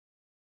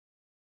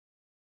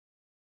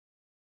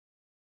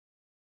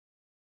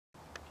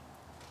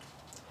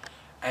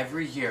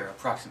Every year,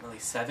 approximately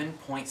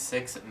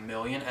 7.6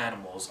 million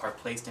animals are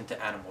placed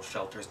into animal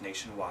shelters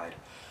nationwide.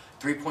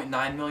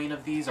 3.9 million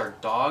of these are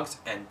dogs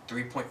and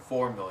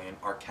 3.4 million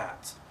are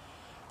cats.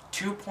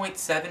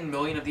 2.7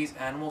 million of these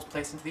animals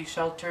placed into these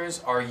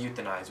shelters are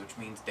euthanized, which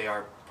means they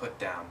are put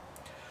down.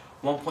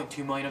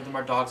 1.2 million of them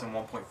are dogs and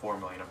 1.4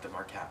 million of them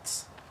are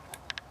cats.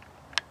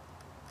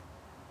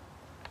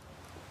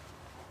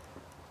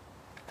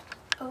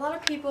 A lot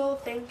of people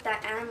think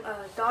that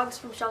dogs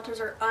from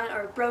shelters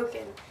are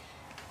broken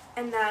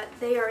and that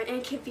they are an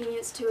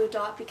inconvenience to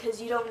adopt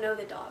because you don't know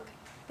the dog.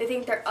 They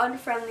think they're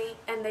unfriendly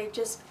and they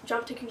just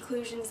jump to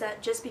conclusions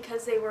that just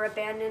because they were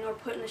abandoned or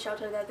put in a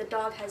shelter that the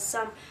dog has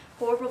some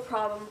horrible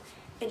problem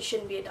and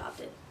shouldn't be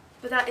adopted.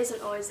 But that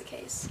isn't always the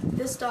case.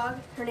 This dog,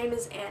 her name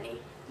is Annie.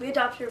 We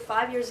adopted her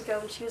 5 years ago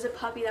when she was a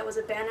puppy that was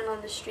abandoned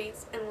on the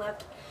streets and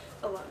left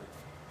alone.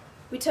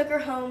 We took her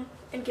home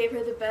and gave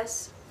her the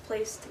best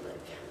place to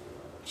live.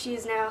 She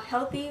is now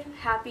healthy,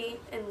 happy,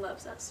 and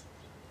loves us.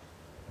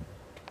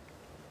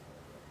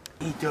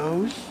 Hey,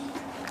 Doge.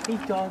 Hey,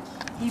 dog.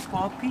 Hey,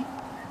 puppy.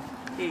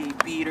 Hey,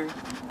 Peter.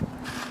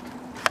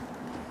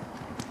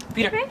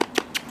 Peter.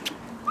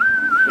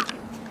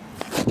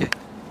 Okay.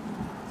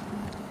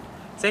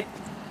 Say.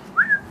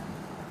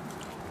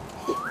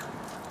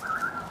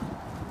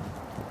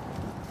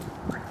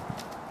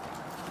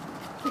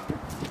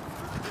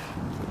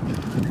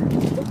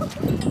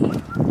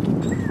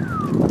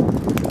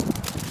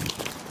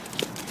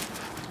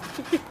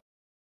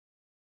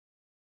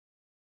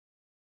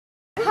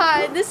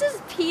 Hi, this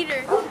is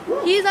Peter.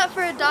 He is up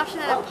for adoption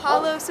at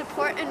Apollo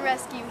Support and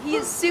Rescue. He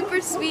is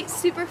super sweet,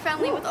 super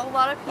friendly with a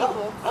lot of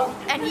people,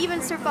 and he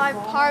even survived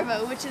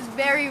parvo, which is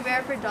very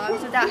rare for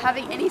dogs, without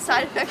having any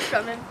side effects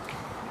from him.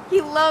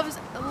 He loves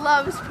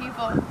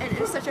people and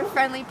is such a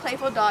friendly,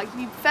 playful dog.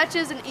 He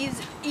fetches and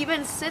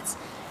even sits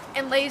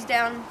and lays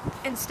down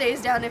and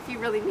stays down if he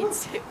really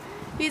needs to.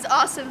 He's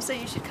awesome, so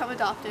you should come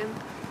adopt him.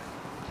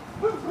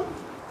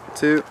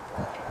 2,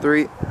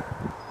 3.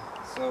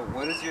 So,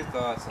 what is your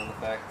thoughts on the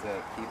fact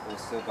that people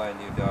still buy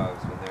new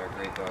dogs when there are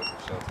great dogs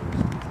in shelters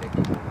and take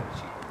them home at a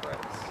cheaper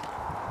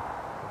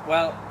price?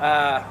 Well,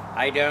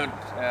 I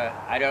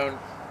don't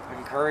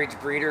encourage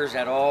breeders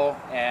at all,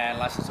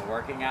 unless it's a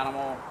working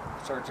animal.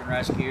 Search and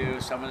rescue.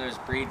 Some of those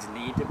breeds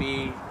need to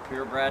be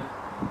purebred,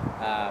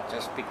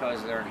 just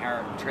because of their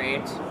inherent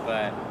traits.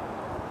 But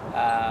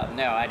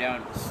no, I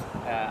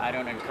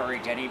don't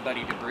encourage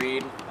anybody to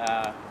breed,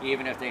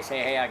 even if they say,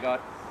 "Hey, I got."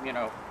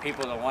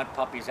 People that want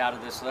puppies out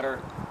of this litter,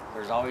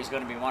 there's always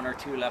going to be 1 or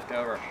 2 left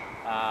over.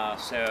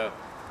 So,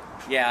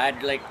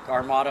 yeah,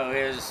 our motto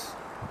is,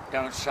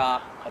 don't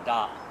shop,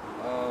 adopt.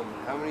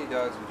 How many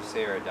dogs would you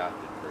say are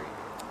adopted per year?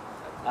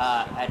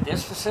 At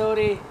this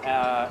facility,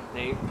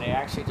 they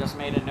actually just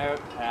made a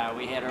note.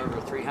 We had over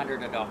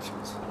 300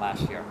 adoptions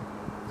last year.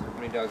 So how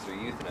many dogs are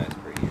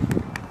euthanized per year?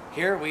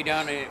 Here we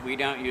don't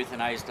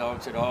euthanize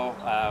dogs at all.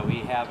 We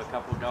have a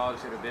couple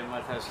dogs that have been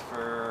with us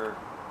for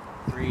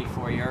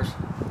 3-4 years.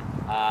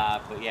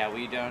 But yeah,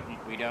 we don't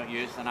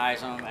euthanize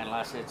them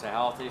unless it's a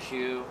health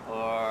issue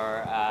or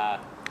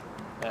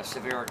a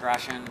severe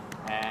aggression,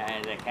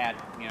 and they can't,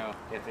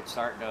 if it's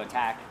starting to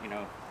attack,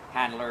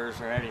 handlers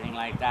or anything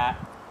like that.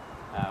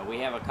 We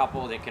have a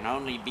couple that can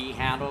only be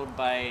handled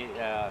by,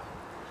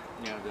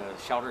 the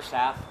shelter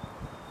staff,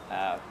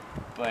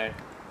 but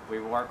we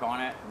work on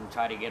it and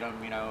try to get them,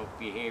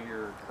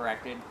 behavior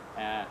corrected.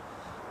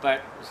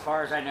 But as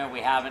far as I know,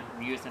 we haven't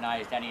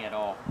euthanized any at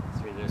all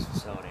through this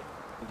facility.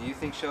 Do you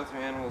think shelter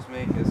animals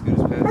make as good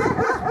as pets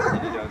as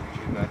any dogs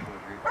you choose back from the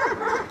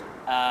group?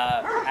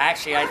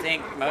 Actually, I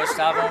think most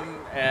of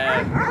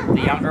them,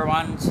 the younger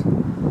ones,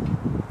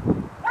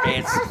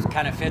 it's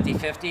kind of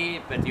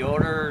 50-50, but the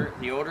older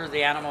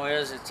the animal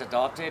is, it's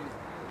adopted,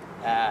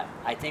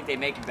 I think they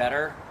make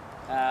better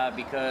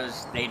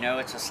because they know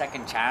it's a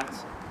second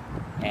chance.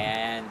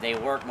 And they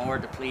work more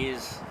to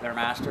please their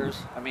masters.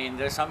 I mean,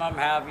 some of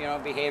them have,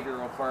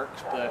 behavioral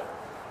quirks, but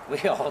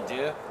we all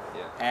do.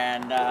 Yeah.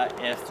 And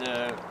if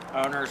the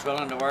owner is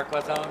willing to work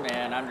with them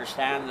and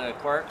understand the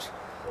quirks,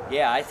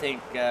 yeah, I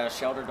think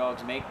shelter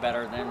dogs make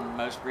better than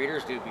most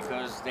breeders do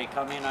because they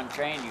come in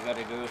untrained. You got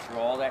to go through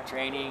all that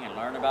training and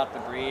learn about the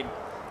breed.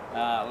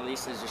 At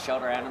least as a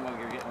shelter animal,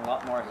 you're getting a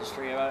lot more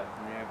history of it.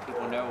 And,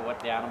 people know what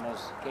the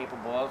animal's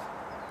capable of.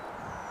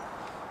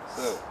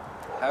 So,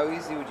 how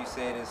easy would you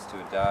say it is to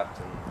adopt,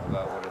 and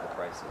about what are the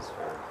prices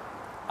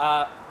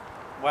for?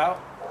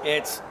 Well,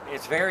 it's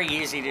very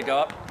easy to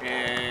adopt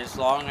as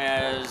long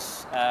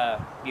as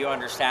you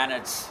understand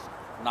it's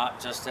not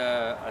just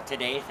a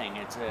today thing.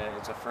 It's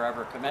a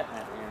forever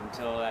commitment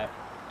until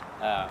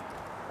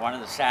one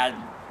of the sad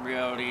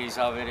realities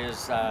of it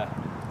is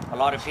a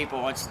lot of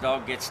people, once the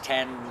dog gets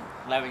 10,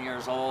 11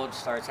 years old,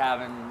 starts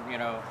having,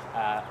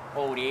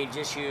 old age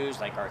issues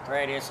like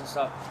arthritis and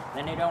stuff,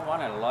 then they don't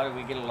want it.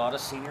 We get a lot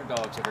of senior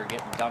dogs that are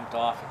getting dumped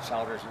off at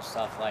shelters and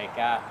stuff like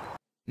that.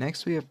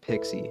 Next we have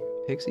Pixie.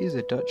 Pixie is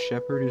a Dutch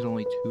Shepherd who's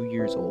only 2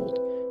 years old.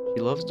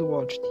 She loves to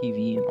watch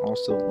TV and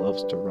also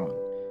loves to run.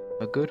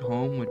 A good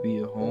home would be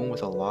a home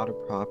with a lot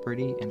of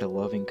property and a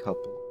loving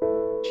couple.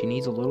 She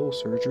needs a little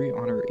surgery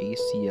on her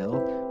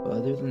ACL, but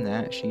other than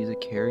that, she is a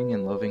caring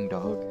and loving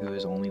dog who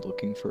is only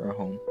looking for a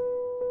home.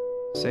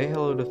 Say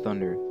hello to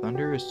Thunder.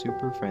 Thunder is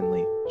super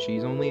friendly.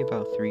 She's only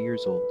about 3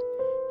 years old.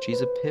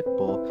 She's a pit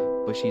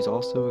bull, but she's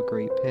also a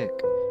great pick,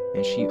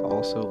 and she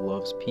also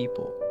loves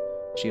people.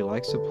 She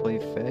likes to play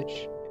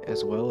fetch,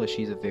 as well as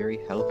she's a very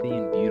healthy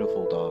and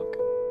beautiful dog.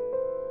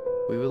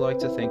 We would like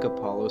to thank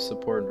Apollo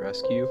Support and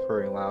Rescue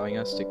for allowing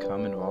us to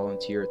come and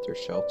volunteer at their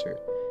shelter.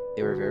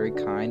 They were very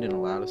kind and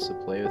allowed us to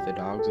play with the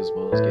dogs as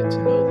well as get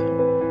to know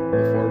them.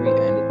 Before we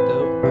end it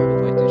though, I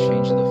would like to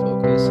change the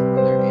focus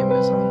on their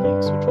Amazon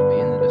links, which will be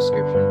in the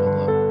description below.